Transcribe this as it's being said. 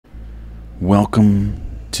Welcome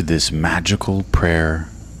to this magical prayer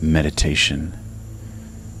meditation.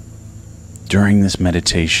 During this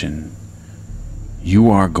meditation, you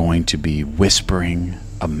are going to be whispering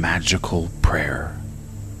a magical prayer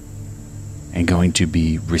and going to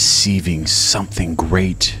be receiving something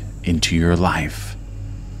great into your life.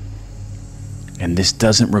 And this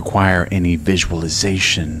doesn't require any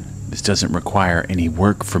visualization. This doesn't require any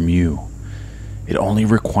work from you. It only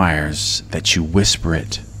requires that you whisper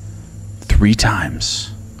it 3 times.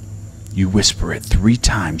 You whisper it 3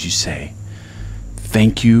 times. You say,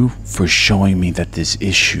 "Thank you for showing me that this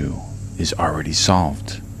issue is already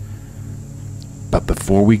solved." But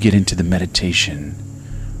before we get into the meditation,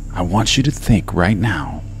 I want you to think right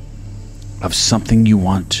now of something you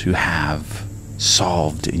want to have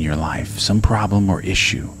solved in your life, some problem or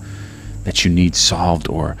issue that you need solved,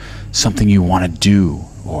 or something you want to do,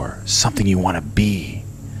 or something you want to be,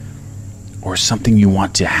 or something you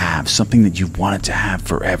want to have, something that you've wanted to have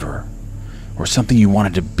forever, or something you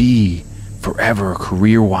wanted to be forever,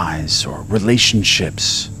 career-wise, or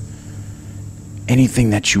relationships. Anything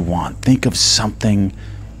that you want. Think of something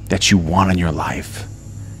that you want in your life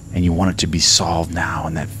and you want it to be solved now,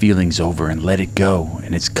 and that feeling's over, and let it go,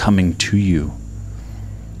 and it's coming to you.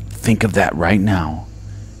 Think of that right now.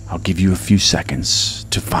 I'll give you a few seconds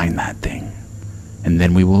to find that thing, and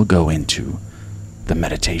then we will go into the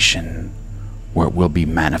meditation where it will be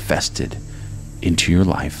manifested into your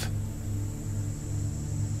life.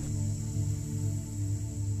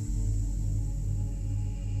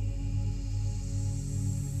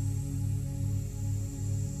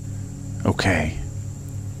 Okay,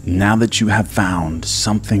 now that you have found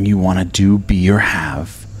something you want to do, be, or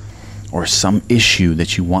have, or some issue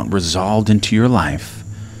that you want resolved into your life,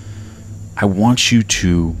 I want you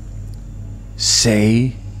to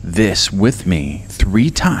say this with me 3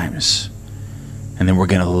 times, and then we're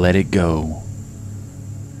going to let it go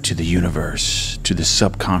to the universe, to the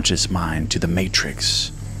subconscious mind, to the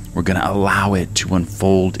matrix. We're going to allow it to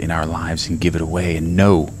unfold in our lives and give it away, and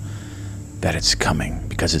know that it's coming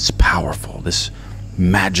because it's powerful. This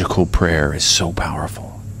magical prayer is so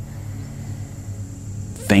powerful.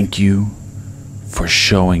 Thank you for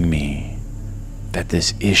showing me that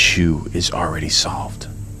this issue is already solved.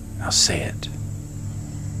 Now say it.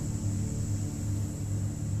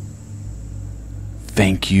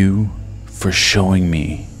 Thank you for showing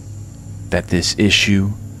me that this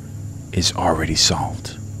issue is already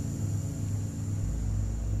solved.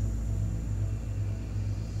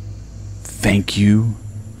 Thank you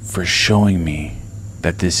for showing me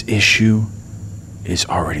that this issue is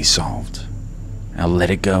already solved. Now let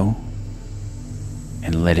it go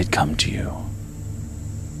and let it come to you.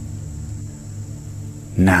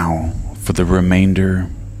 Now, for the remainder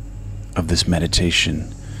of this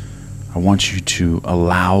meditation, I want you to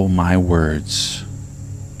allow my words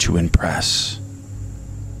to impress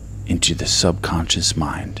into the subconscious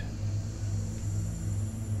mind.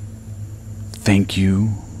 Thank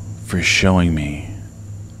you for showing me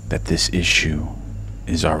that this issue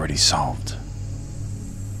is already solved.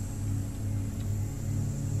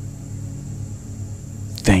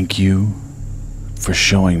 Thank you for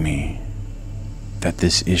showing me that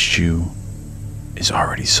this issue is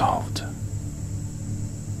already solved.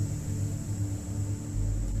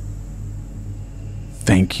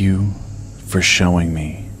 Thank you for showing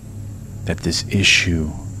me that this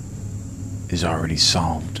issue is already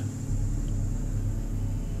solved.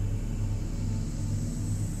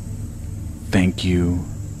 Thank you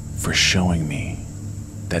for showing me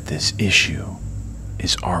that this issue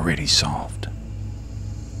is already solved.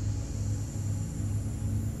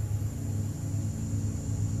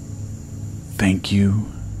 Thank you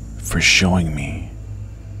for showing me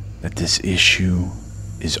that this issue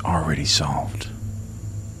is already solved.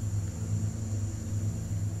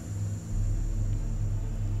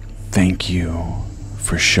 Thank you for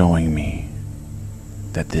showing me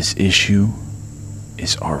that this issue is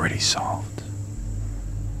already solved.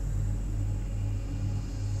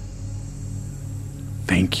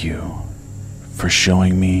 Thank you for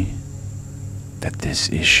showing me that this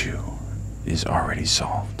issue is already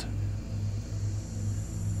solved.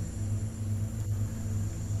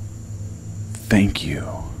 Thank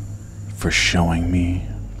you for showing me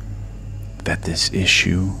that this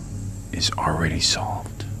issue is already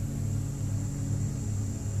solved.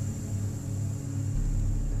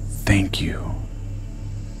 Thank you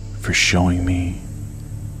for showing me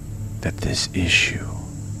that this issue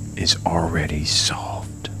is already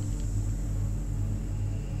solved.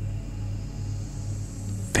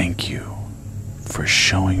 Thank you for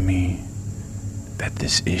showing me that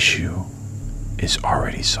this issue is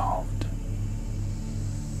already solved.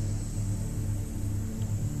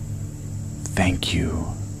 Thank you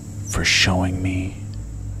for showing me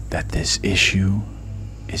that this issue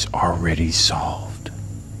is already solved.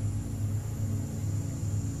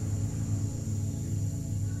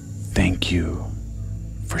 Thank you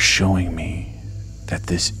for showing me that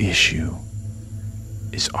this issue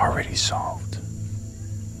is already solved.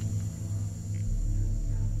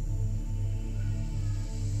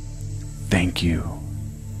 Thank you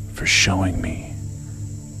for showing me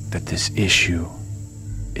that this issue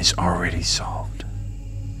is already solved.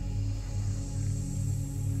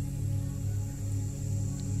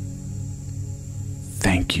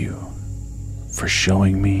 Thank you for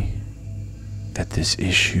showing me that this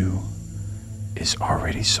issue is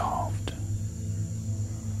already solved.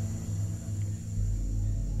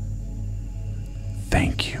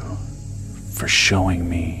 Thank you for showing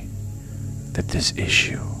me that this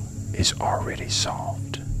issue is already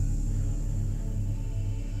solved.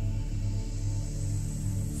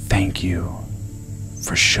 Thank you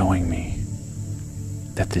for showing me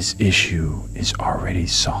that this issue is already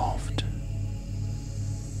solved.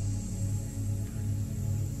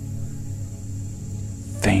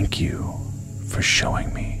 Thank you for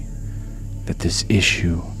showing me that this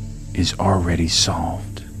issue is already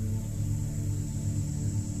solved.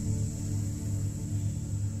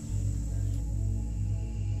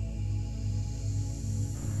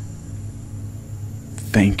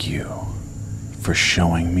 Thank you for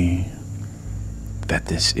showing me that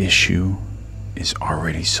this issue is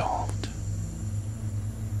already solved.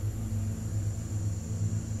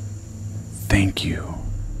 Thank you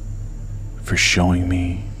for showing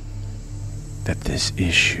me that this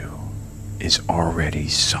issue is already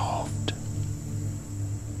solved.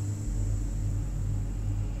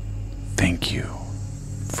 Thank you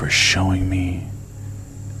for showing me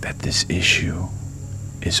that this issue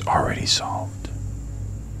is already solved.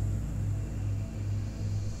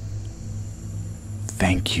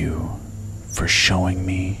 Thank you for showing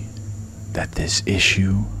me that this issue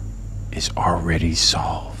is already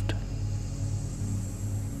solved.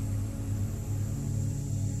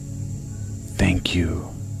 Thank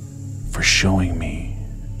you for showing me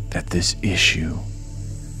that this issue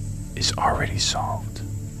is already solved.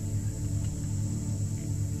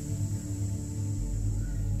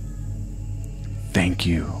 Thank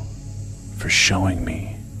you for showing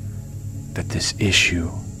me that this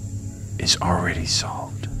issue is already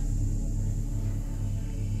solved.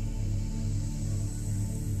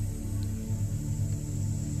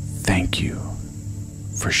 Thank you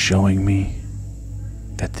for showing me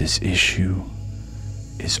that this issue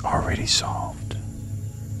is already solved.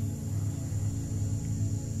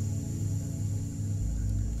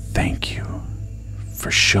 Thank you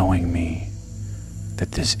for showing me that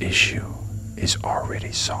this issue is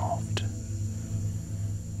already solved.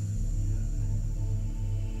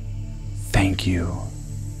 Thank you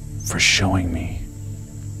for showing me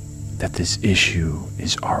that this issue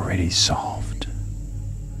is already solved.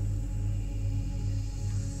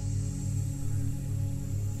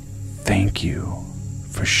 Thank you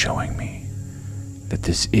for showing me that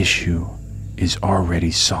this issue is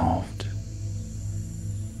already solved.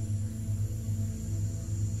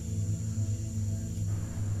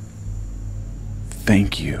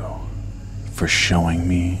 Thank you for showing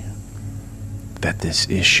me that this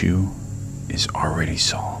issue is already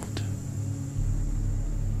solved.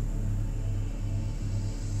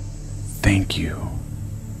 Thank you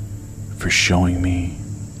for showing me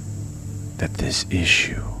that this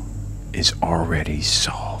issue is already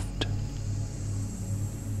solved.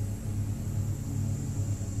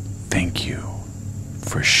 Thank you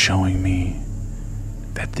for showing me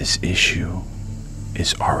that this issue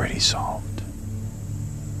is already solved.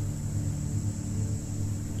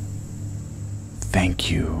 Thank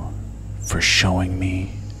you for showing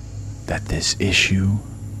me that this issue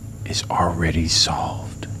is already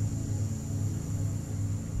solved.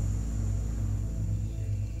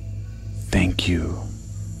 Thank you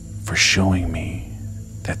for showing me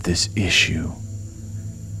that this issue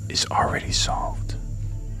is already solved.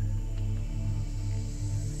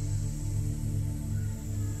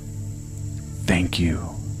 Thank you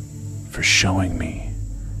for showing me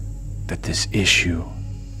that this issue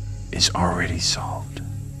is already solved.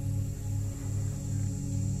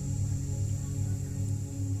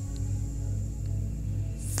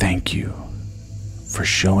 Thank you for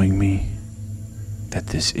showing me that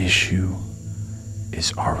this issue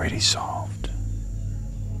is already solved.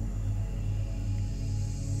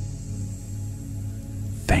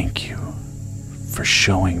 Thank you for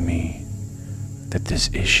showing me that this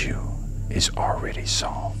issue is already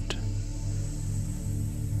solved.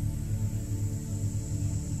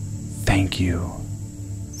 Thank you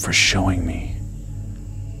for showing me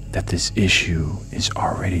that this issue is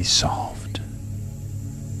already solved.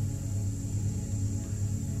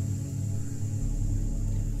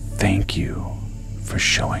 Thank you for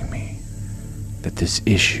showing me that this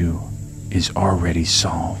issue is already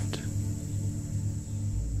solved.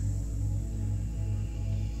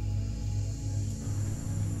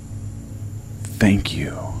 Thank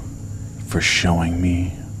you for showing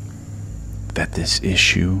me that this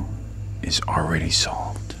issue is already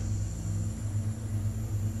solved.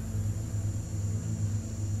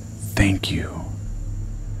 Thank you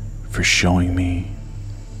for showing me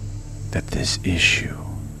that this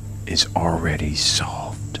issue is already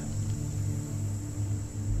solved.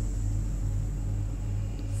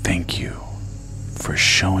 Thank you for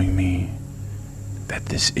showing me that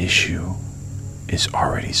this issue is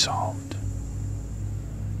already solved.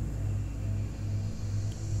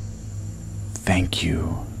 Thank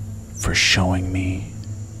you for showing me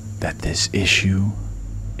that this issue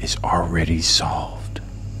is already solved.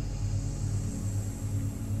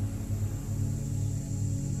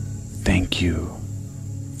 Thank you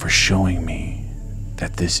for showing me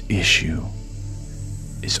that this issue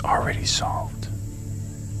is already solved.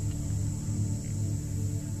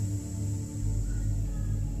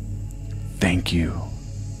 Thank you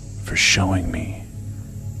for showing me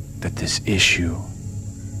that this issue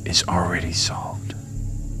is already solved.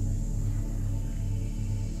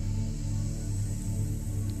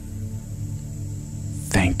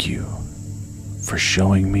 Thank you for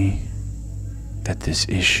showing me that this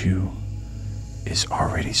issue is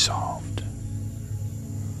already solved.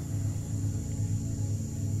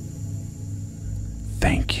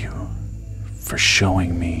 Thank you for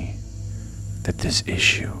showing me that this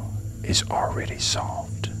issue is already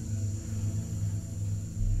solved.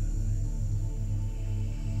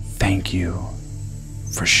 Thank you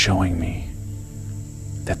for showing me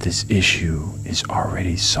that this issue is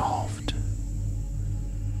already solved.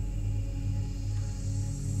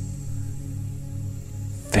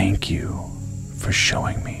 Thank you for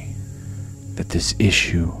showing me that this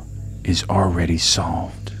issue is already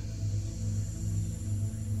solved.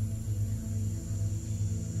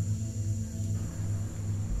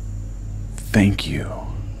 Thank you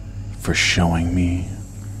for showing me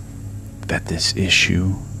that this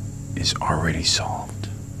issue is already solved.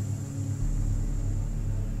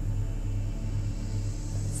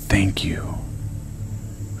 Thank you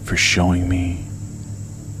for showing me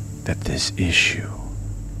that this issue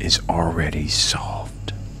is already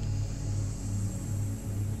solved.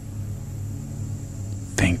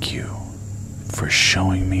 Thank you for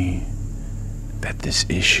showing me that this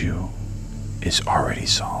issue is already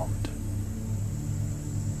solved.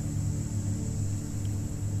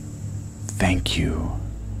 Thank you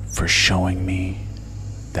for showing me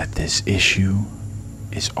that this issue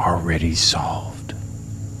is already solved.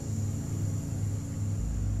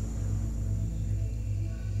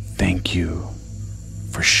 Thank you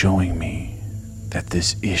for showing me that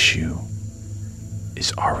this issue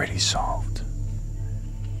is already solved.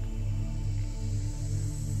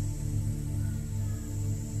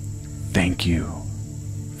 Thank you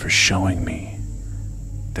for showing me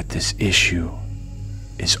that this issue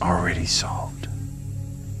is already solved.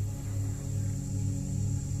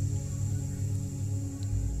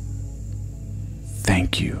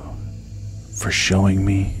 Thank you for showing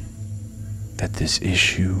me that this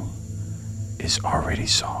issue is already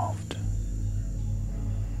solved.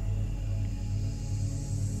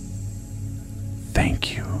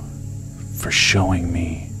 Thank you for showing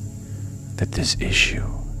me that this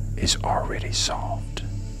issue is already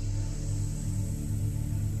solved.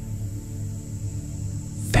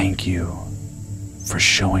 Thank you for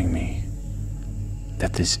showing me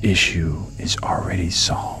that this issue is already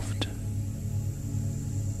solved.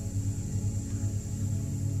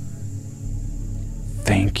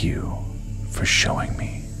 Thank you for showing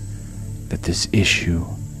me that this issue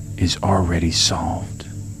is already solved.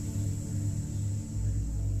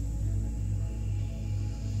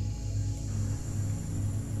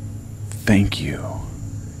 Thank you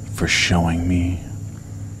for showing me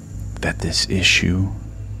that this issue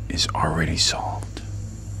is already solved.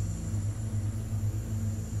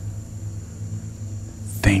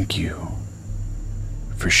 Thank you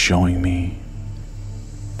for showing me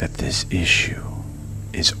that this issue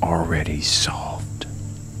is already solved.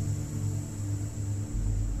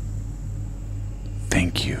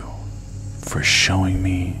 Thank you for showing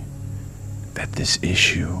me that this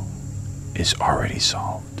issue is already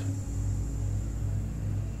solved.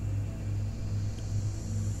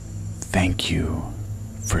 Thank you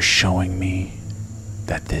for showing me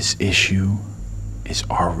that this issue is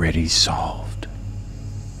already solved.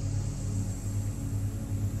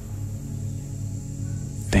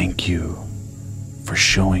 Thank you for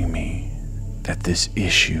showing me that this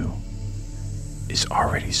issue is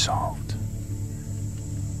already solved.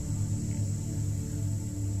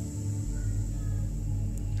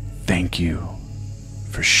 Thank you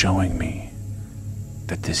for showing me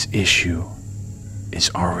that this issue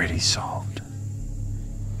is already solved.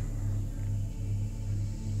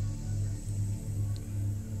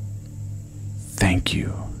 Thank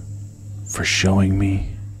you for showing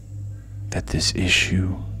me that this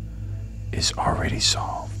issue is already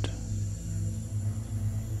solved.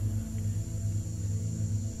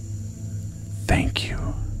 Thank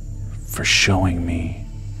you for showing me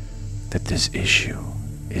that this issue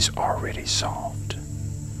is already solved.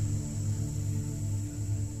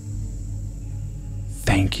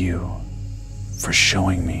 Thank you for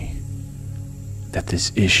showing me that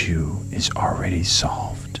this issue is already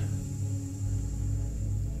solved.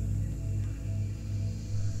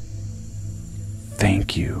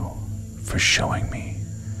 Thank you for showing me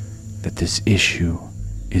that this issue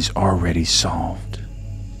is already solved.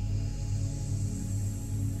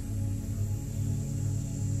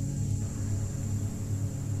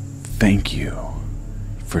 Thank you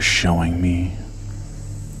for showing me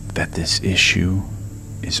that this issue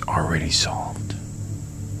is already solved.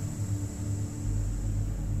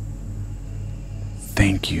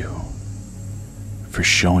 Thank you for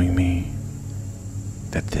showing me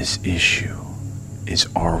that this issue is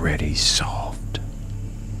already solved.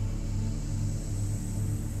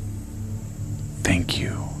 Thank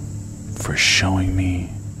you for showing me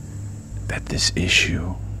that this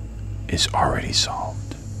issue is already solved.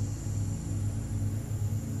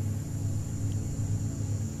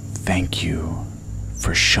 Thank you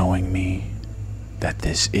for showing me that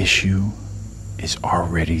this issue is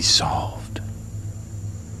already solved.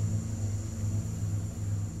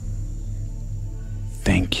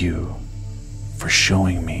 Thank you for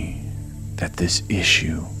showing me that this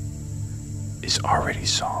issue is already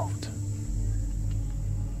solved.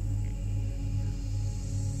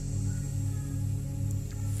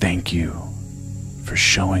 Thank you for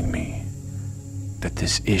showing me that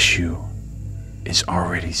this issue is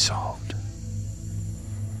already solved.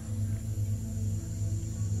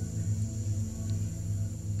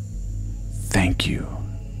 Thank you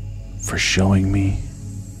for showing me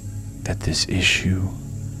that this issue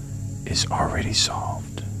is already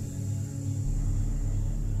solved.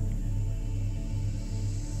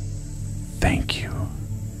 Thank you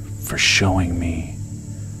for showing me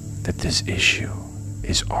that this issue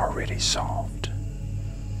is already solved.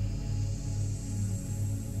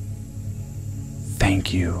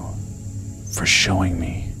 Thank you for showing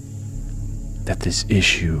me that this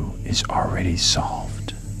issue is already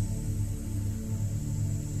solved.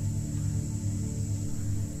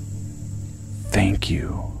 Thank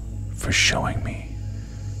you for showing me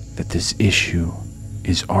that this issue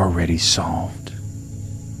is already solved.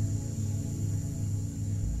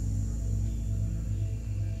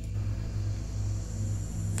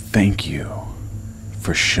 Thank you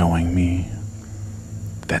for showing me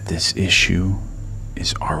that this issue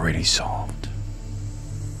is already solved.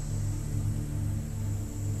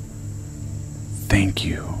 Thank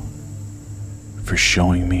you for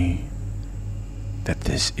showing me that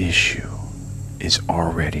this issue is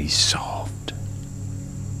already solved.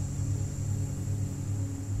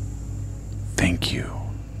 Thank you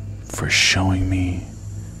for showing me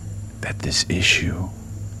that this issue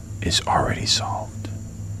is already solved.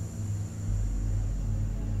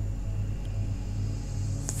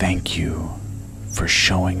 Thank you for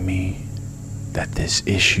showing me that this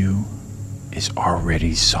issue is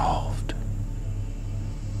already solved.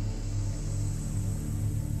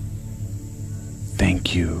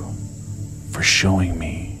 Thank you for showing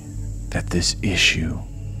me that this issue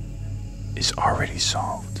is already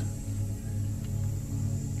solved.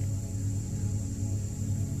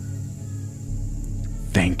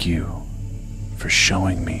 Thank you for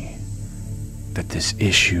showing me that this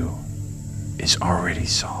issue is already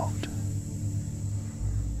solved.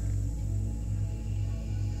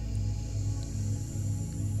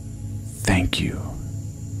 Thank you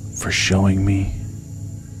for showing me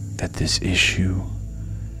that this issue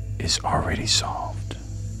is already solved.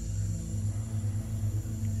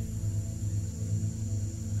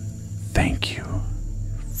 Thank you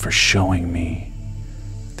for showing me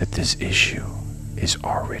that this issue is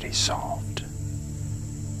already solved.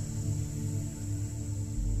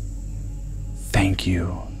 Thank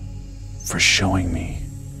you for showing me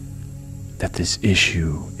that this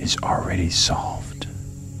issue is already solved.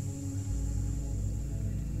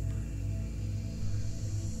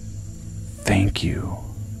 Thank you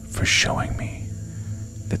for showing me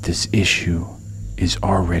that this issue is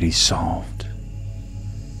already solved.